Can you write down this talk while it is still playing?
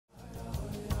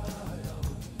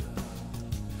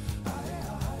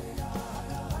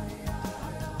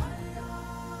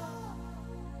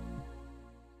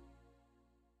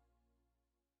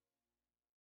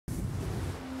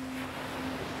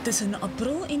Tussen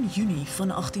April en Junie van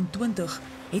 1820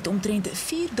 het omtrent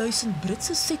 4000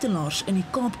 Britse settelaars in die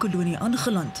Kaapkolonie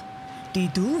aangeland. Die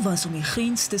doel was om die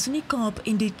grens tussen die Kaap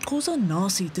en die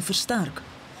Xhosa-nasie te versterk.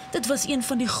 Dit was een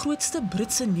van die grootste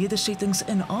Britse nedersettings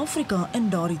in Afrika in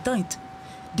daardie tyd.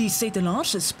 Die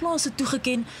settelaars is plase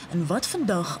toegeken in wat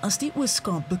vandag as die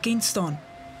Oos-Kaap bekend staan.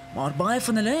 Maar baie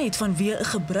van hulle het vanweë 'n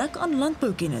gebrek aan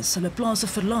landboukennis hulle plase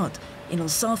verlaat en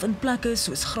hulself in plekke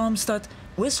soos Graamsstad,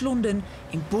 East London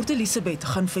en Port Elizabeth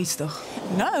gaan vestig.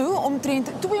 Nou,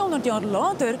 omtrent 200 jaar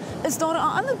later, is daar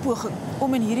 'n ander poging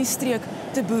om in hierdie streek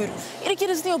te boer. Hierdie keer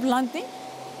is dit nie op land nie,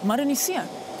 maar in die see.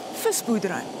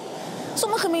 Visboerdery.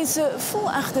 Sommige mense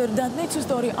voel egter dat net soos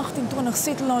daardie 1820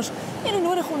 settelaars nie die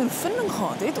nodige ondervinding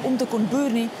gehad het om te kon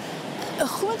boer nie, 'n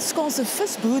grootskaalse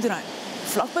visboerdery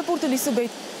vlak by Port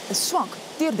Elizabeth 'n swak,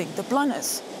 deurdenkte plan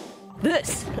is. This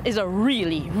is a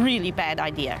really bad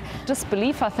idea.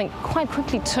 Disbelief, I think, quite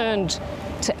quickly turned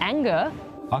to anger.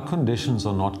 Our conditions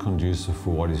are not conducive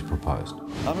for what is proposed.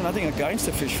 I mean, nothing against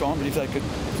the fish farm, but if they could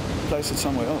place it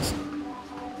somewhere else.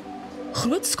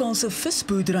 Grootskaalse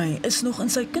visboerdery is nog in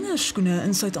sy kinderskoene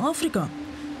in Suid-Afrika,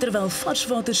 terwyl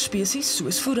varswaterspesies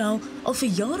soos forel al vir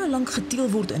jare lank geteel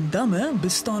word in damme,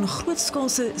 bestaan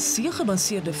grootskaalse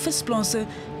see-gebaseerde visplase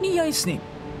nie juis nie.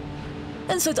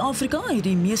 In Suid-Afrika het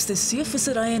die meeste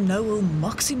seevisserye nou hul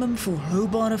maksimum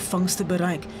volhoubare vangste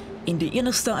bereik en die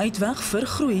enigste uitweg vir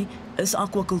groei is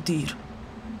akwakultuur.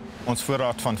 Ons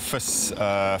voorraad van vis,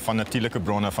 van natuurlike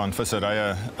bronne van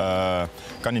visserye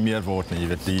kan nie meer word nie. Jy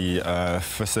weet, die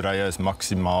visserye is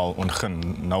maksimaal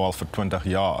ongun nou al vir 20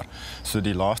 jaar. So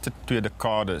die laaste 2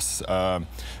 dekades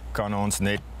kan ons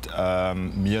net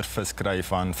meer vis kry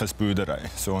van visboerdery.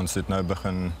 So ons het nou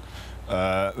begin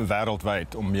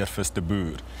wêreldwyd om meer vis te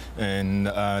boer. En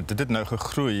dit het nou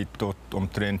gegroei tot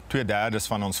omtrent 2/3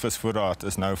 van ons visvoorraad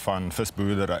is nou van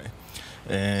visboerdery.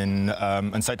 En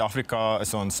in Suid-Afrika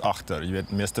is ons agter. Jy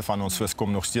weet, meeste van ons vis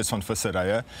kom nog steeds van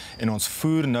visserye en ons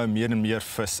voer nou meer en meer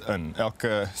vis in.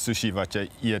 Elke sushi wat jy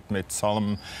eet met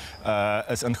salm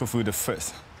is ingevoerde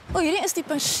vis. Hierdie is die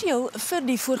perseel vir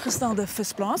die voorgestelde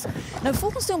visplaas. Nou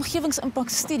volgens die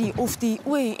omgewingsimpakstudie of die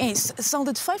OES sal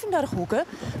dit 35 hokke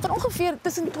van ongeveer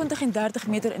tussen 20 en 30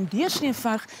 meter in deursnee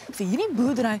verg vir hierdie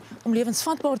boerdery om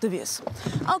lewensvatbaar te wees.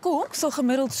 Elke hok sal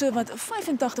gemiddeld so wat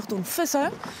 85 ton vis hou,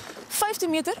 15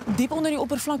 meter diep onder die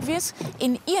oppervlak wees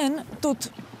en 1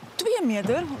 tot 2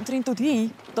 meter omtrent tot hier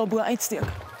daarbo uitsteek.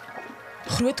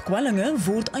 Groot kwellinge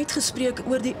word uitgespreek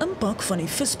oor die impak van die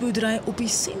visboerdery op die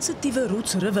sensitiewe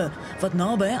rotsriwe wat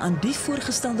naby aan die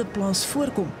voorgestelde plaas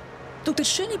voorkom. Dr.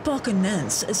 Shirley Parker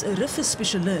Nance is 'n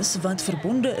rifvis-spesialis wat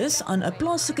verbonde is aan 'n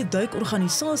plaaslike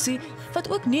duikorganisasie wat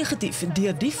ook negatief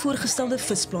deur die voorgestelde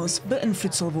visplaas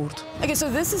beïnvloed sal word. Okay,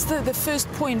 so this is the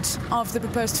first point of the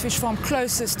proposed fish farm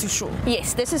closest to shore.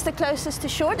 Yes, this is the closest to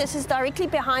shore. This is directly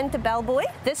behind the bellbuoy.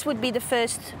 This would be the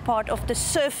first part of the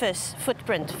surface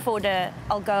footprint for the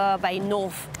Algoa Bay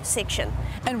North section.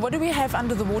 And what do we have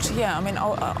under the water here? I mean,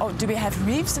 do we have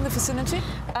reefs in the vicinity?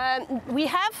 We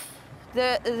have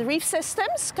the reef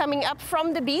systems coming up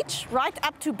from the beach right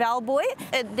up to bellbuoy.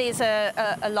 There's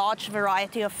a large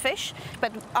variety of fish,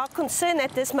 but our concern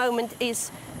at this moment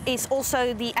is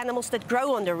also the animals that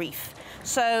grow on the reef.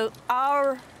 So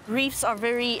our reefs are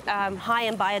very high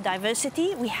in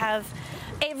biodiversity. We have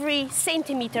every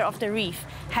centimeter of the reef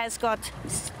has got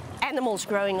animals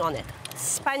growing on it.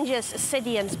 Sponges,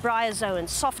 ascidians, bryozoans,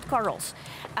 soft corals,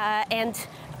 and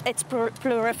it's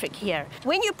prolific here.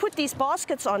 When you put these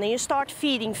baskets on and you start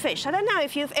feeding fish, I don't know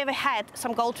if you've ever had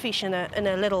some goldfish in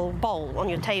a little bowl on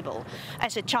your table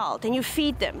as a child, and you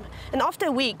feed them. And after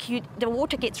a week, the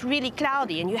water gets really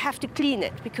cloudy and you have to clean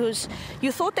it because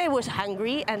you thought they were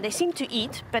hungry and they seem to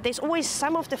eat, but there's always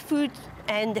some of the food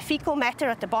and the fecal matter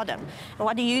at the bottom. And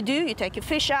what do? You take your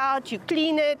fish out, you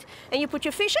clean it, and you put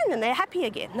your fish in and they're happy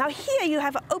again. Now here you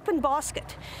have an open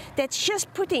basket that's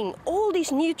just putting all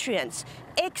these nutrients,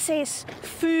 excess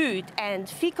food and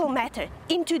fecal matter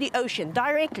into the ocean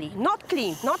directly, not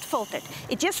cleaned, not filtered.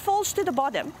 It just falls to the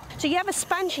bottom. So you have a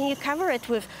sponge and you cover it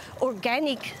with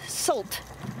organic silt.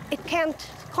 It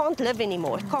can't live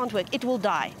anymore, it can't work, it will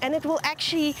die. And it will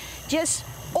actually just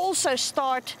also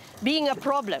start being a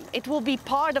problem. It will be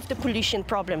part of the pollution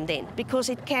problem then,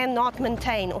 because it cannot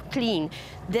maintain or clean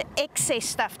the excess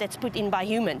stuff that's put in by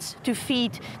humans to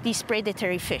feed these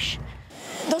predatory fish.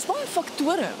 Daar's baie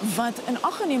faktore wat in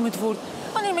ag geneem moet word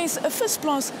wanneer mense 'n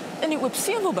visplaas in die oop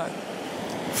see wil bou.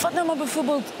 Vat nou maar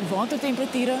byvoorbeeld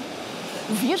watertemperature,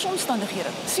 weeromstandighede,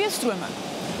 seestrome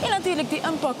en natuurlik die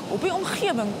impak op die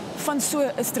omgewing van so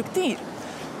 'n struktuur.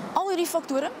 Al hierdie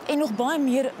faktore en nog baie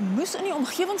meer moes in die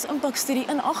omgewingsimpakstudie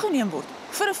in ag geneem word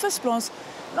vir 'n visplaas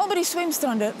naby die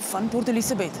swemstrande van Port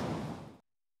Elizabeth.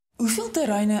 Hoeveel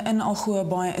terreine in Algoa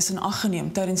Bay is in ag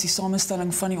geneem tydens die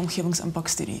samestelling van die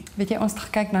omgewingsimpakstudie? Weet jy, ons het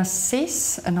gekyk na 6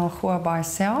 in Algoa Bay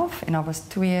self en daar was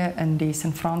 2 in die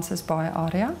St. Francis Bay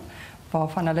area,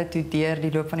 waarvan hulle toe deur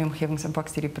die loop van die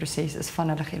omgewingsimpakstudie proses is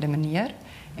van hulle geëlimineer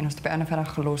en ons het by ander verder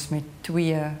gelos met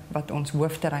 2 wat ons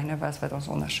hoofterreine was wat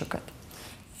ons ondersoek het.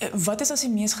 Wat is as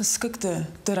die mees geskikte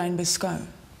terrein beskou?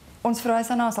 Ons verwys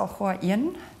daarna as Algoa 1.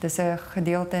 Dis 'n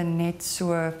gedeelte net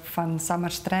so van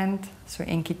Summerstrand, so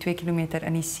eentjie 2 kilometer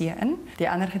in die see in. Die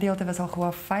ander gedeelte was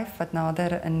Algoa 5 wat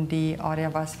nader in die area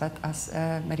was wat as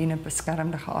 'n marine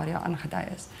beskermde area aangedui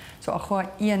is. So Algoa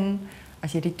 1,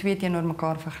 as jy die 2 teenoor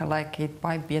mekaar vergelyk, het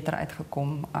baie beter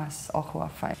uitgekom as Algoa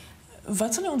 5.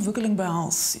 Wat sal die ontwikkeling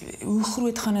behels? Hoe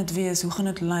groot gaan dit wees? Hoe gaan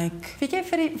dit lyk? Weet jy,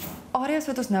 vir die areas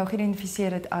wat ons nou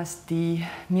geïdentifiseer het as die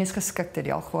mees geskikte,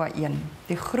 die Algoa 1,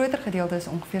 die groter gedeelte is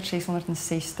ongeveer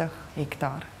 660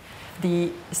 hektaar.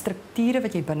 Die strukture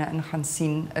wat jy binne-in gaan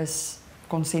sien is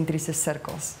konsentriese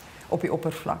sirkels op die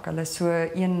oppervlak. Hulle is so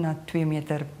 1 na 2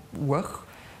 meter hoog,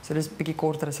 so dis 'n bietjie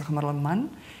korter as 'n gemiddelde man.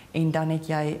 En dan het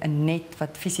jy 'n net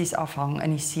wat fisies afhang in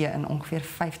die see in ongeveer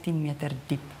 15 meter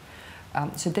diep.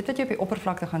 So dit wat jy op die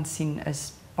oppervlakte gaan sien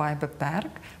is baie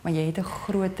beperk, maar jy het 'n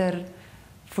groter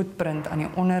footprint aan die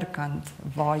onderkant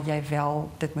waar jy wel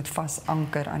dit moet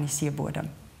vasanker aan die seebodem.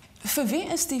 Vir wie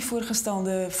is die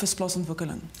voorgestelde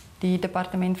visplaasontwikkeling? Die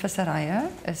departement visserye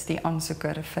is die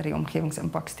aansoeker vir die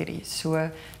omgewingsimpakstudie. So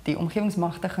die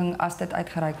omgewingsmagtiging as dit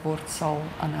uitgereik word sal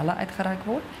aan hulle uitgereik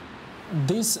word.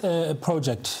 This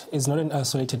project is not an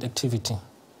isolated activity.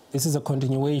 This is a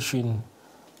continuation.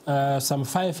 Some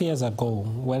 5 years ago,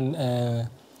 when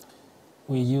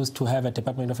we used to have a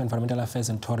Department of Environmental Affairs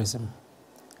and Tourism,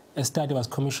 a study was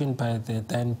commissioned by the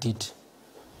then DIT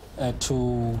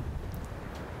to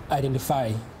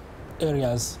identify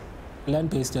areas,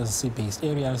 land-based and sea-based,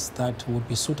 areas that would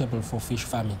be suitable for fish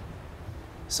farming.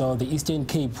 So the Eastern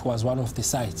Cape was one of the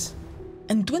sites.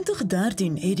 In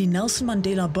 2013 het die Nelson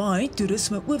Mandela Bay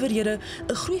toerisme-owerhede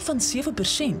 'n groei van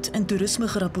 7% in toerisme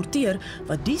gerapporteer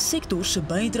wat die sektor se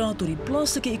bydrae tot die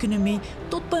plaaslike ekonomie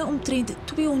tot by omtrent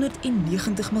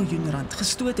R290 miljoen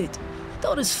gestoot het.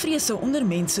 Daar is vrese onder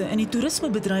mense in die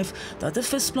toerismebedryf dat 'n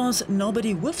visplaas naby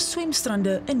die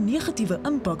hoofswemstrande 'n negatiewe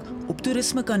impak op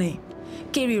toerisme kan hê.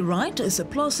 Kerry Wright is 'n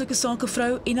plaaslike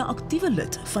sakevrou en 'n aktiewe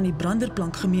lid van die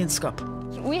Branderplankgemeenskap.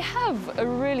 We have a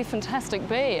really fantastic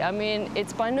bay. I mean,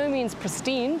 it's by no means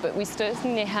pristine, but we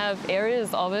certainly have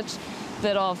areas of it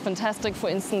that are fantastic. For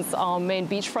instance, our main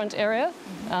beachfront area.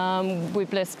 We're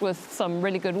blessed with some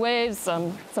really good waves,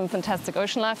 some fantastic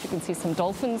ocean life. You can see some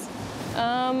dolphins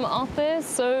out there.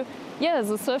 So, yeah,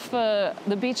 as a surfer,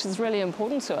 the beach is really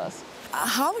important to us.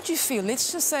 How would you feel,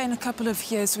 let's just say in a couple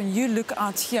of years, when you look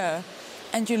out here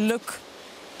and you look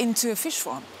into a fish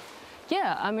farm?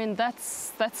 Yeah, I mean,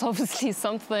 that's obviously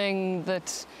something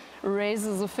that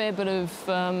raises a fair bit of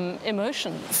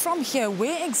emotion. From here,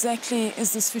 where exactly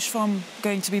is this fish farm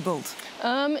going to be built?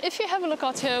 If you have a look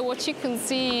out here, what you can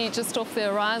see just off the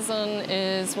horizon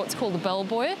is what's called the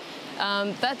bellbuoy.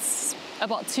 That's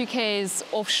about 2 k's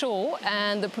offshore,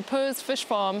 and the proposed fish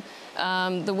farm,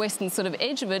 the western sort of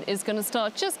edge of it, is going to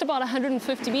start just about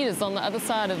 150 meters on the other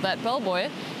side of that bellbuoy,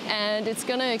 and it's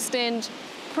going to extend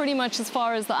pretty much as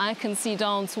far as the eye can see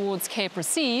down towards Cape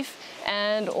Recife,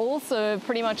 and also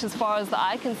pretty much as far as the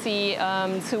eye can see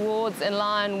towards in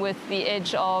line with the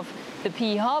edge of the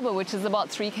P Harbour, which is about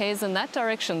 3 k's in that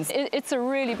direction. It's a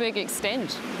really big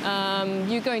extent.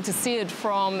 You're going to see it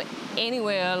from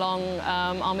anywhere along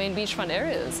our main beachfront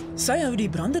areas. Sy hou die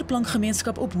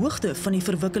Branderplankgemeenskap op hoogte van die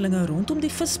verwikkelinge rondom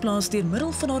die visplaas deur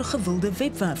middel van haar gewilde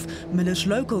webwerf, Miller's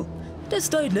Local. Dit is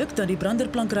duidelik dat die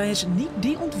branderplankryers nie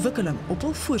die ontwikkeling op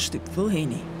hul voorstoep wil hê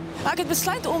nie. Ek het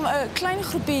besluit om 'n klein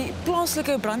groepie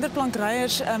plaaslike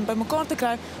branderplankryers bymekaar te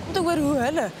kry om te hoor hoe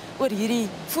hulle oor hierdie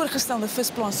voorgestelde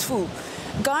visplaas voel.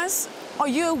 Guys, are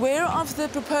you aware of the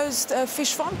proposed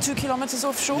fish farm 2 kilometers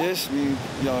offshore? Yes,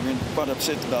 I'm quite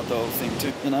upset about the whole thing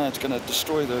too. You know, it's going to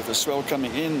destroy the swell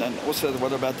coming in, and also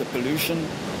what about the pollution?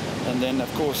 And then, of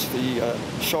course, the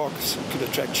sharks could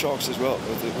attract sharks as well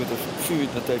with the food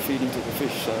that they feed into the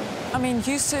fish. So. I mean,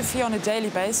 you surf here on a daily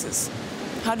basis.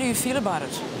 How do you feel about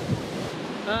it?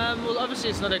 Well, obviously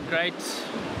it's not a great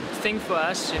thing for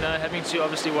us, you know, having to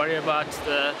obviously worry about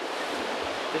the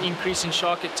increase in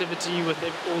shark activity with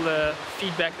all the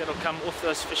feedback that will come off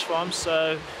those fish farms.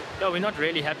 So, yeah, we're not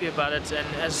really happy about it. And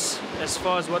as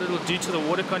far as what it will do to the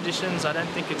water conditions, I don't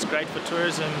think it's great for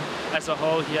tourism as a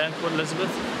whole here in Port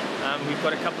Elizabeth. We've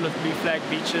got a couple of blue flag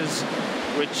beaches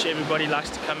which everybody likes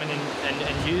to come in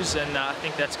and use, and I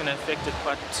think that's going to affect it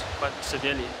quite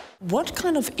severely. What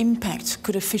kind of impact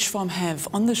could a fish farm have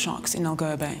on the sharks in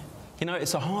Algoa Bay? You know,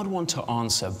 it's a hard one to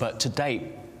answer, but to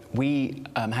date, we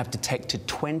have detected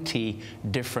 20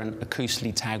 different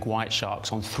acoustically tagged white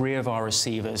sharks on 3 of our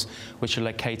receivers, which are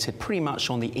located pretty much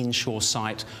on the inshore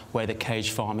site where the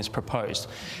cage farm is proposed.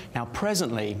 Now,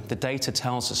 presently, the data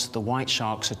tells us that the white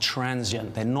sharks are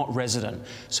transient, they're not resident.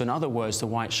 So in other words, the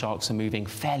white sharks are moving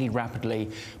fairly rapidly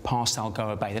past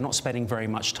Algoa Bay. They're not spending very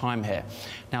much time here.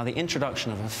 Now, the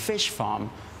introduction of a fish farm,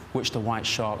 which the white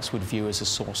sharks would view as a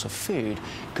source of food,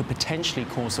 could potentially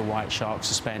cause the white sharks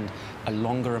to spend a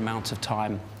longer amount of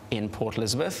time in Port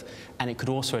Elizabeth, and it could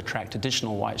also attract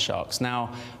additional white sharks.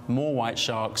 Now, more white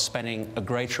sharks spending a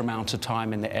greater amount of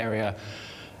time in the area,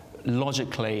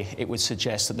 logically, it would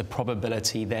suggest that the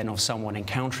probability then of someone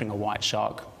encountering a white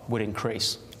shark would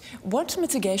increase. What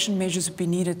mitigation measures would be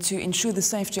needed to ensure the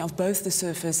safety of both the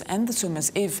surfers and the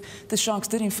swimmers if the sharks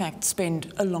did in fact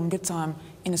spend a longer time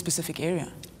in a specific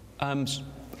area?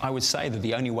 I would say that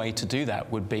the only way to do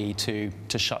that would be to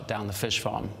shut down the fish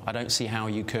farm. I don't see how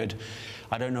you could,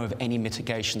 I don't know of any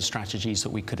mitigation strategies that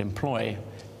we could employ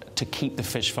to keep the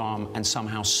fish farm and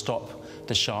somehow stop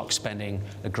the sharks spending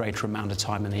a greater amount of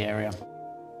time in the area.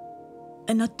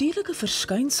 'n natuurlike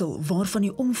verskynsel waarvan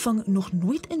die omvang nog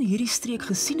nooit in hierdie streek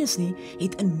gesien is nie,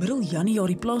 het in middel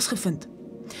Januarie plaasgevind.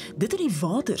 Dit het die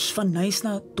waters van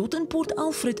Knysna tot in Port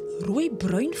Alfred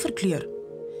rooi-bruin verkleur.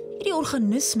 Hierdie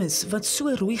organismes wat so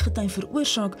rooi getyn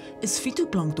veroorsaak is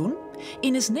fitoplankton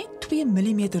en is net 2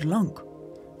 mm lank.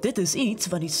 Dit is iets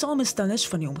wat die samestellers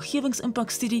van die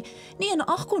omgewingsimpakstudie nie in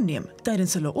ag kon neem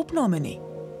tydens hulle opname nie.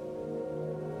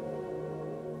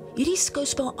 Hierdie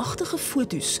skouspelagtige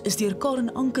foto's is deur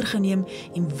Karen Anker geneem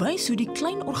en wys hoe die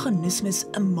klein organismes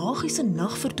 'n magiese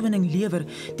nagvertoning lewer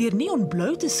deur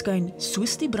neonblou te skyn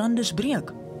soos die branders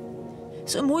breek.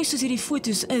 So mooi soos hierdie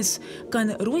foto's is, kan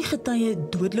rooi getye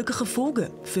dodelike gevolge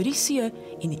vir die see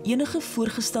en enige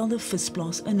voorgestelde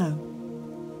visplaas inhou.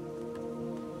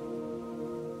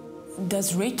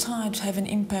 Does red tide have an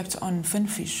impact on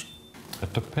finfish?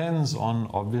 It depends on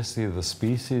obviously the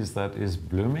species that is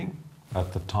blooming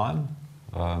at the time.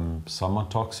 Some are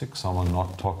toxic, some are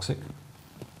not toxic.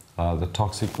 The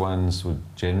toxic ones would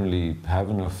generally have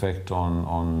an effect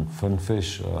on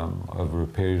finfish over a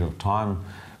period of time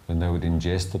when they would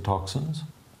ingest the toxins.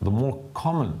 The more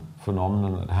common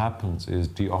phenomenon that happens is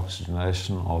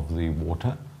deoxygenation of the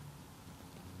water,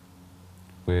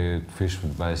 where fish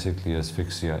would basically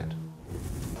asphyxiate.